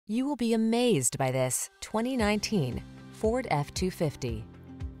You will be amazed by this 2019 Ford F-250.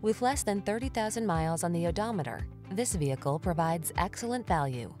 With less than 30,000 miles on the odometer, this vehicle provides excellent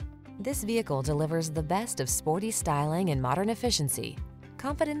value. This vehicle delivers the best of sporty styling and modern efficiency.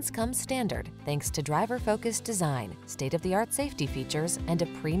 Confidence comes standard thanks to driver-focused design, state-of-the-art safety features, and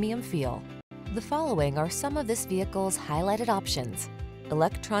a premium feel. The following are some of this vehicle's highlighted options: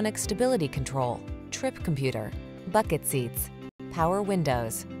 electronic stability control, trip computer, bucket seats, power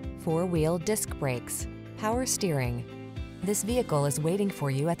windows, four-wheel disc brakes, power steering. This vehicle is waiting for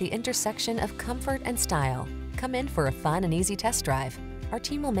you at the intersection of comfort and style. Come in for a fun and easy test drive. Our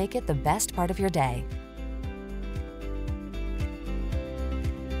team will make it the best part of your day.